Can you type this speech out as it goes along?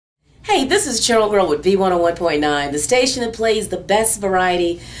Hey, this is Cheryl Girl with V101.9, the station that plays the best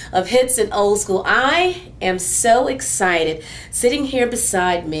variety of hits and old school. I am so excited. Sitting here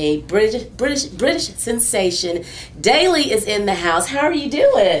beside me, British sensation, Daley is in the house. How are you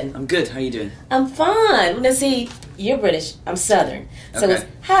doing? I'm good. How are you doing? I'm fine. Now see, you're British. I'm Southern. So Okay. it's,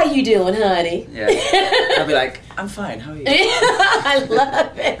 how you doing, honey? Yeah. I'll be like, I'm fine. How are you? I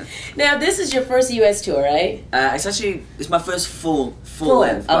love it. Now, this is your first U.S. tour, right? It's my first full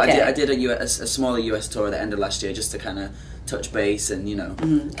length. But okay. I did a smaller US tour at the end of last year just to kind of touch base and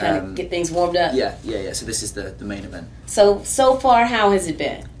Kind of get things warmed up. Yeah. So this is the main event. So far, how has it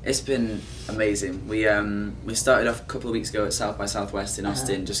been? It's been amazing. We started off a couple of weeks ago at South by Southwest in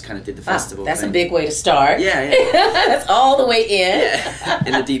Austin. Just kind of did the festival. That's thing. a big way to start. Yeah. That's all the way in. Yeah,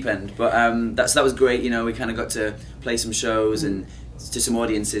 in the deep end. But that was great. We kind of got to play some shows and to some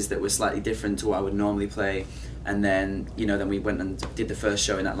audiences that were slightly different to what I would normally play. And then then we went and did the first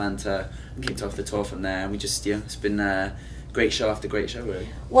show in Atlanta, kicked off the tour from there, and we just it's been great show after great show, really.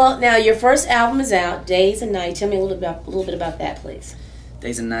 Well, now your first album is out, Days and Nights. Tell me a little bit about that, please.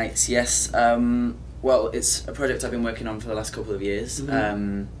 Days and Nights, yes. Well, it's a project I've been working on for the last couple of years.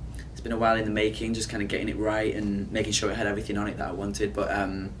 It's been a while in the making, just kind of getting it right and making sure it had everything on it that I wanted. But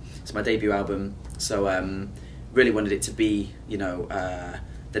it's my debut album, so really wanted it to be the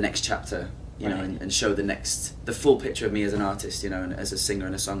next chapter. And show the full picture of me as an artist, and as a singer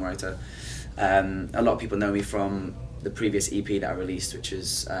and a songwriter. A lot of people know me from the previous EP that I released, which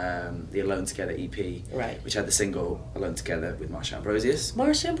is the Alone Together EP, right? Which had the single Alone Together with Marsha Ambrosius.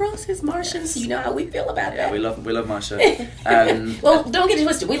 Marsha Ambrosius, Martians, you know how we feel about that. Yeah, we love Marsha. Well, don't get it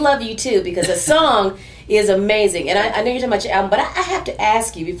twisted. We love you too, because the song is amazing. And I know you're talking about your album, but I have to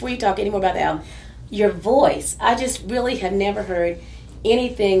ask you, before you talk any more about the album, your voice. I just really have never heard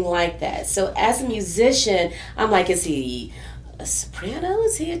anything like that. So as a musician, I'm like, is he a soprano?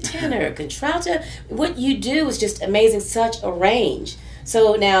 Is he a tenor? Contralto? What you do is just amazing, such a range.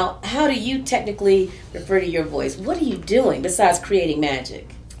 So now, how do you technically refer to your voice? What are you doing besides creating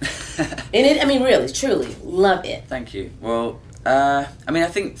magic? And really, truly, love it. Thank you. Well, I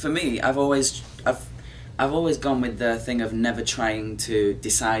think for me, I've always gone with the thing of never trying to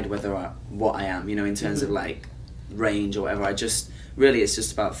decide what I am, in terms of like range or whatever. It's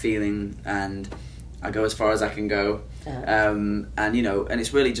just about feeling, and I go as far as I can go. And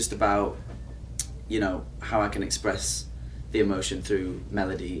it's really just about, how I can express the emotion through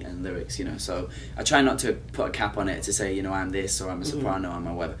melody and lyrics, So I try not to put a cap on it to say, I'm this, or I'm a soprano, I'm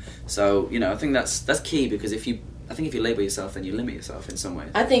a whatever. So, I think that's key, because if you label yourself, then you limit yourself in some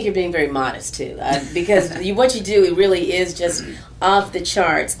ways. I think you're being very modest too, because what you do, it really is just off the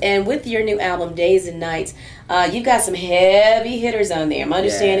charts. And with your new album, Days and Nights, you've got some heavy hitters on there. My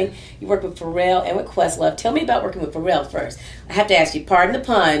understanding, you work with Pharrell and with Questlove. Tell me about working with Pharrell first. I have to ask you, pardon the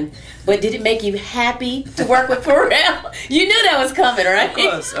pun, but did it make you happy to work with Pharrell? You knew that was coming, right?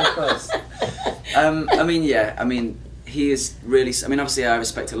 Of course. He is really. Obviously, I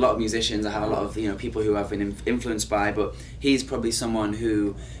respect a lot of musicians. I have a lot of people who I've been influenced by, but he's probably someone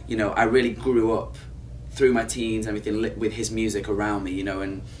who I really grew up through my teens and everything with his music around me.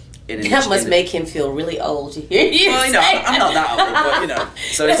 And that must make him feel really old to hear you. Well, I'm not that old, but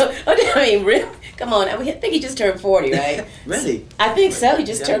So it's, really, come on. I think he just turned 40, right? Really? I think so. He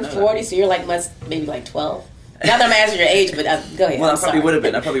just turned 40, so you're maybe like 12. Not that I'm asking your age, but go ahead. Well, I probably would have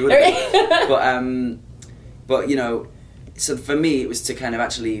been. But so for me, it was to kind of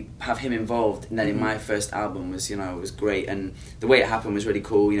actually have him involved. And then in my first album was, it was great. And the way it happened was really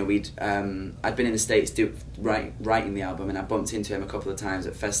cool. I'd been in the States writing the album, and I bumped into him a couple of times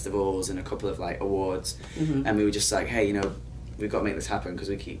at festivals and a couple of like awards. And we were just like, hey, we've got to make this happen because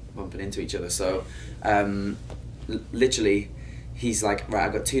we keep bumping into each other. So literally, he's like, right,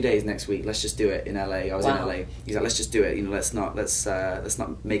 I've got 2 days next week. Let's just do it in LA. I was in LA. He's like, let's just do it. Let's not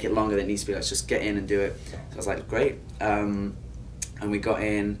make it longer than it needs to be. Let's just get in and do it. So I was like, great. And we got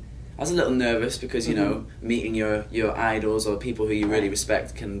in. I was a little nervous because meeting your idols or people who you really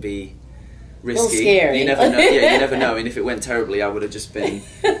respect can be risky. A little scary. You never know. Yeah, you never know. And if it went terribly, I would have just been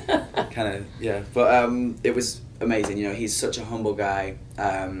kind of But it was amazing. He's such a humble guy.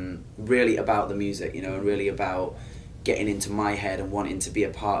 Really about the music. And really about getting into my head and wanting to be a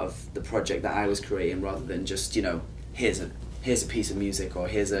part of the project that I was creating, rather than just here's a piece of music, or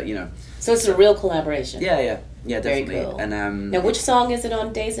here's a So it's a real collaboration. Yeah, definitely. Very cool. And now, which song is it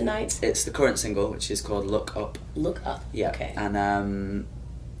on Days and Nights? It's the current single, which is called Look Up. Look Up. Yeah. Okay. And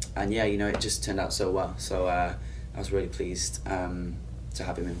it just turned out so well. So I was really pleased to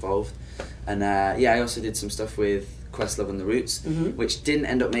have him involved. And I also did some stuff with Questlove and the Roots, which didn't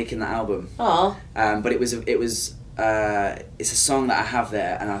end up making the album. Aww. But it was it's a song that I have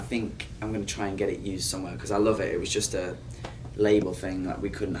there, and I think I'm going to try and get it used somewhere because I love it. It was just a label thing that we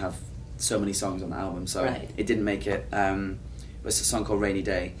couldn't have so many songs on the album, so it didn't make it. It's a song called Rainy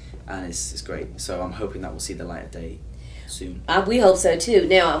Day, and it's great. So I'm hoping that will see the light of day soon. We hope so too.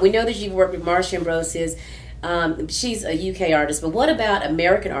 Now, we know that you've worked with Marsha Ambrosius. She's a UK artist, but what about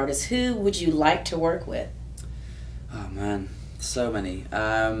American artists? Who would you like to work with? Oh man, so many.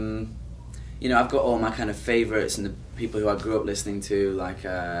 You know, I've got all my kind of favourites and the people who I grew up listening to, like,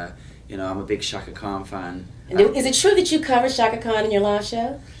 you know, I'm a big Shaka Khan fan. And is it true that you cover Shaka Khan in your live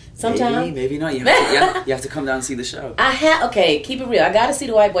show? Sometime? Maybe not. You have to come down and see the show. Okay, keep it real. I got to see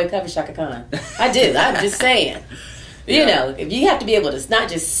the white boy cover Shaka Khan. I do. I'm just saying. You know, if you have to be able to not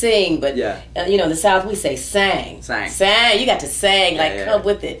just sing, but you know, in the South we say sang. Sang. You got to sing, come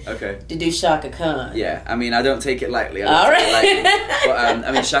with it. Okay. To do Shaka Khan. Yeah, I mean, I don't take it lightly. All right. But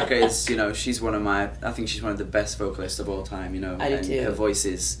I mean, Shaka is, you know, she's I think she's one of the best vocalists of all time. You know, I do too. Her voice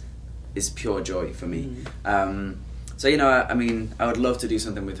is pure joy for me. So you know, I mean, I would love to do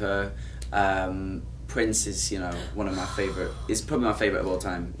something with her. Prince is, you know, one of my favorite. Is probably my favorite of all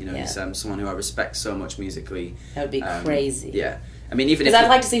time. You know, he's someone who I respect so much musically. That would be crazy. Yeah, I mean, even because I'd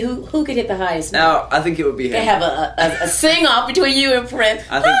like to see who could hit the highest note. No, I think it would be him. They have a sing off between you and Prince.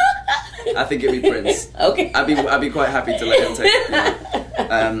 I think it'd be Prince. Okay. I'd be quite happy to let him take it. You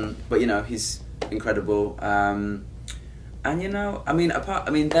know? But you know, he's incredible. And you know, I mean,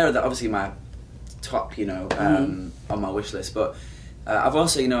 they're obviously my top, you know, on my wish list, but. I've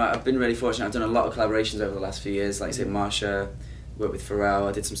also, you know, I've been really fortunate. I've done a lot of collaborations over the last few years. Like I say, Marsha, worked with Pharrell.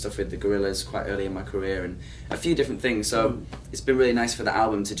 I did some stuff with the Gorillaz quite early in my career, and a few different things. So it's been really nice for the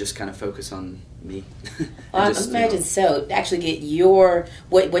album to just kind of focus on me. I imagine so. Actually, get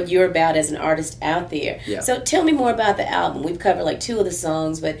what you're about as an artist out there. Yeah. So tell me more about the album. We've covered like 2 of the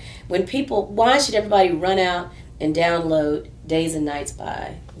songs, but why should everybody run out and download Days and Nights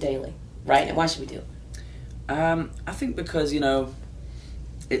by Daley right now? Why should we do it? I think because, you know,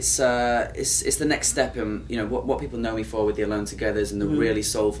 it's the next step in, you know, what people know me for with the Alone Togethers and the really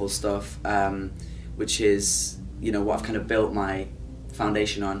soulful stuff, which is, you know, what I've kind of built my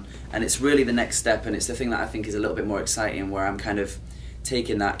foundation on, and it's really the next step, and it's the thing that I think is a little bit more exciting, where I'm kind of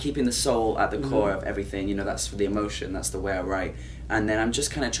taking that, keeping the soul at the core of everything, you know, that's the emotion, that's the way I write, and then I'm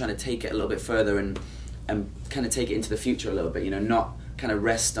just kind of trying to take it a little bit further and kind of take it into the future a little bit, you know, not kind of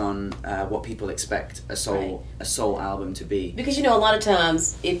rest on what people expect a soul album to be. Because, you know, a lot of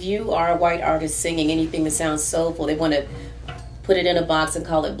times if you are a white artist singing anything that sounds soulful, they want to put it in a box and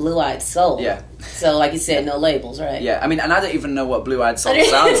call it blue-eyed soul. Yeah. So like you said, no labels, right? Yeah, I mean, and I don't even know what blue-eyed soul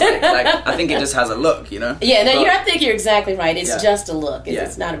sounds like. I think it just has a look, you know? Yeah, no, I think you're exactly right. It's just a look.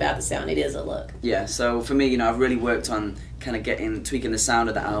 It's not about the sound. It is a look. Yeah, so for me, you know, I've really worked on kind of tweaking the sound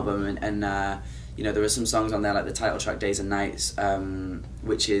of the album, and you know, there are some songs on there like the title track Days and Nights,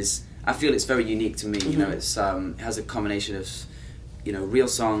 which is, I feel it's very unique to me. You know, it's it has a combination of, you know, real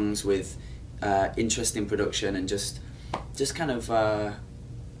songs with interesting production, and just kind of I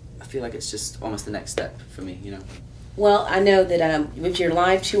feel like it's just almost the next step for me, you know. Well, I know that with your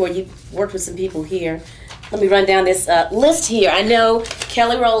live tour, you've worked with some people here. Let me run down this list here. I know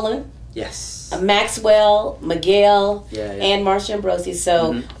Kelly Rowland. Yes. Maxwell, Miguel, and Marsha Ambrosius.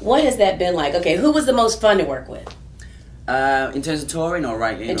 So what has that been like? Okay, who was the most fun to work with? In terms of touring or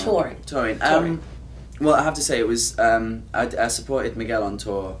writing? Touring. Well, I have to say it was, I supported Miguel on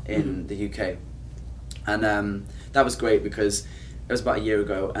tour in the UK. And that was great because it was about a year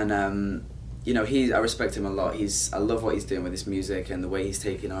ago. And, you know, I respect him a lot. I love what he's doing with his music and the way he's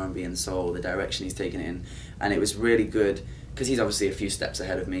taking R&B and soul, the direction he's taking it in. And it was really good, because he's obviously a few steps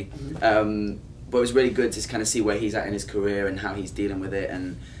ahead of me. But it was really good to kind of see where he's at in his career and how he's dealing with it,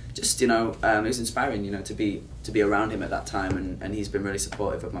 and just, you know, it was inspiring, you know, to be around him at that time, and he's been really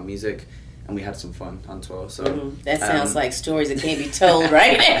supportive of my music, and we had some fun on tour. So that sounds like stories that can't be told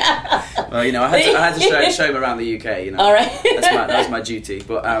right now. Well, you know, I had to show him around the UK, you know. All right. That was my duty.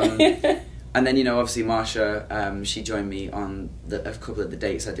 But and then, you know, obviously Marsha, she joined me on a couple of the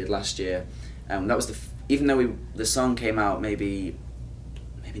dates I did last year. That was even though the song came out maybe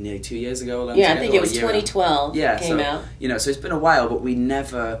nearly 2 years ago. I think it was 2012. Yeah, came out. You know, so it's been a while, but we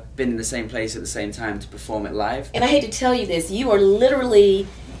never been in the same place at the same time to perform it live. And I hate to tell you this, you are literally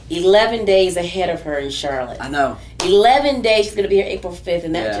 11 days ahead of her in Charlotte. I know. 11 days. She's going to be here April 5th,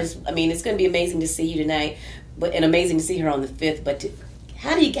 and that just, I mean, it's going to be amazing to see you tonight, and amazing to see her on the 5th, but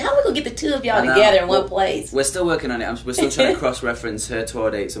how are we going to get the two of y'all together in one place? We're still working on it. We're still trying to cross-reference her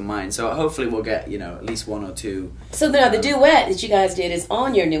tour dates and mine. So hopefully we'll get, you know, at least 1 or 2. So now the duet that you guys did is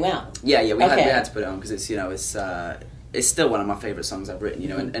on your new album. Yeah, we had to put it on because it's, you know, it's still one of my favourite songs I've written, you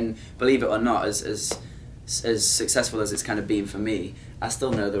know, and believe it or not, as as successful as it's kind of been for me, I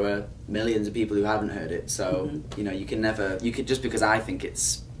still know there are millions of people who haven't heard it. So you know, you could just because I think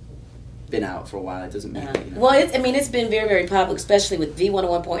it's been out for a while, it doesn't mean. You know. Well, it's been very, very popular, especially with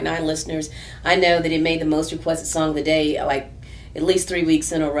V101.9 listeners. I know that it made the most requested song of the day, like at least 3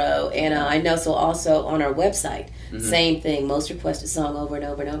 weeks in a row, and I know so also on our website, same thing, most requested song over and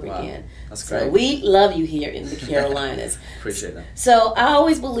over and over again. That's great. So we love you here in the Carolinas. Appreciate that. So I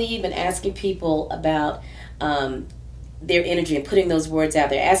always believe in asking people about their energy and putting those words out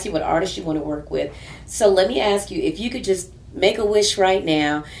there. Ask you what artists you want to work with. So let me ask you, if you could just make a wish right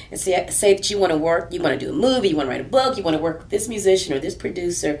now and say that you want to work, you want to do a movie, you want to write a book, you want to work with this musician or this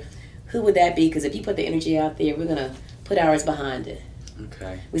producer, who would that be? Because if you put the energy out there, we're going to put ours behind it.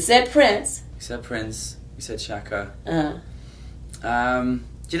 Okay. We said Prince. We said Prince. We said Shaka. Uh-huh. Do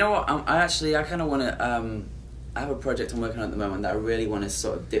you know what? I kind of want to. I have a project I'm working on at the moment that I really want to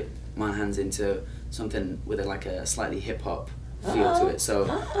sort of dip my hands into something with a slightly hip hop feel to it. So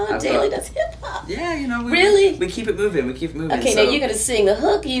Daley does hip hop. Yeah, you know. Really? We keep it moving. We keep it moving. Okay, so, now you're gonna sing the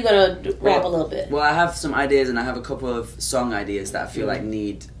hook. Or you're gonna rap a little bit. Well, I have some ideas, and I have a couple of song ideas that I feel like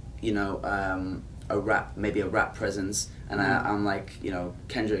need, you know, maybe a rap presence. And I'm like, you know,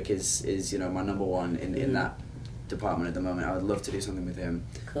 Kendrick is you know, my number one in that department at the moment. I would love to do something with him.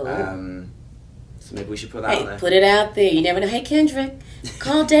 Cool. So maybe we should put that out there. Put it out there. You never know. Hey, Kendrick,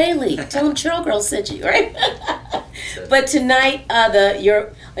 call Daley. Tell him Churl Girl sent you, right? But tonight, a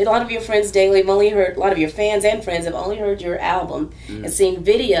lot of your friends, Daley, have only heard, a lot of your fans and friends have only heard your album and seen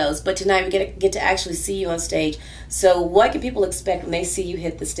videos. But tonight we get to actually see you on stage. So what can people expect when they see you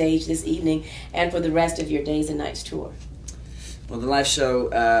hit the stage this evening and for the rest of your Days and Nights tour? Well, the live show,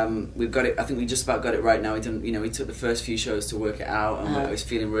 we've got it. I think we just about got it right now. We took the first few shows to work it out, and I was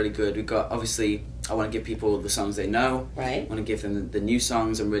feeling really good. We've got, obviously, I want to give people the songs they know. Right. I want to give them the new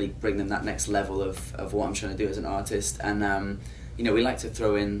songs and really bring them that next level of what I'm trying to do as an artist. And you know, we like to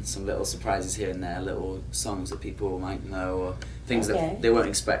throw in some little surprises here and there, little songs that people might know or things that they won't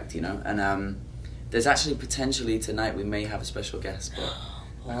expect. You know, and there's actually potentially tonight we may have a special guest, but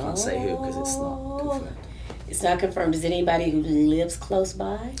I can't say who because it's not confirmed. It's not confirmed. Is it anybody who lives close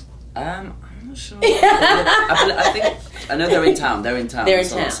by? I'm not sure. I know they're in town. They're in town. They're in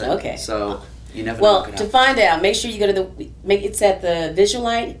town. Okay. So you never know. Well, to find out, make sure you go to it's at the Visual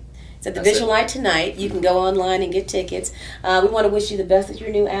Light. It's at the Visual Light tonight. You can go online and get tickets. We want to wish you the best with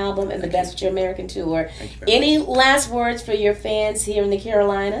your new album and the best with your American tour. Thank you very Any much. last words for your fans here in the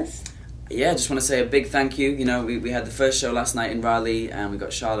Carolinas? Yeah, I just want to say a big thank you. You know, we had the first show last night in Raleigh, and we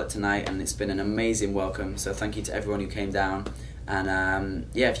got Charlotte tonight, and it's been an amazing welcome. So thank you to everyone who came down. And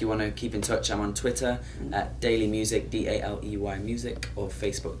yeah, if you want to keep in touch, I'm on Twitter at Daley Music, DALEY Music, or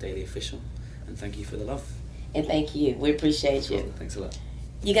Facebook Daley Official. And thank you for the love. And thank you. We appreciate you. Thanks a lot.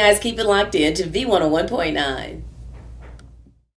 You guys keep it locked in to V101.9.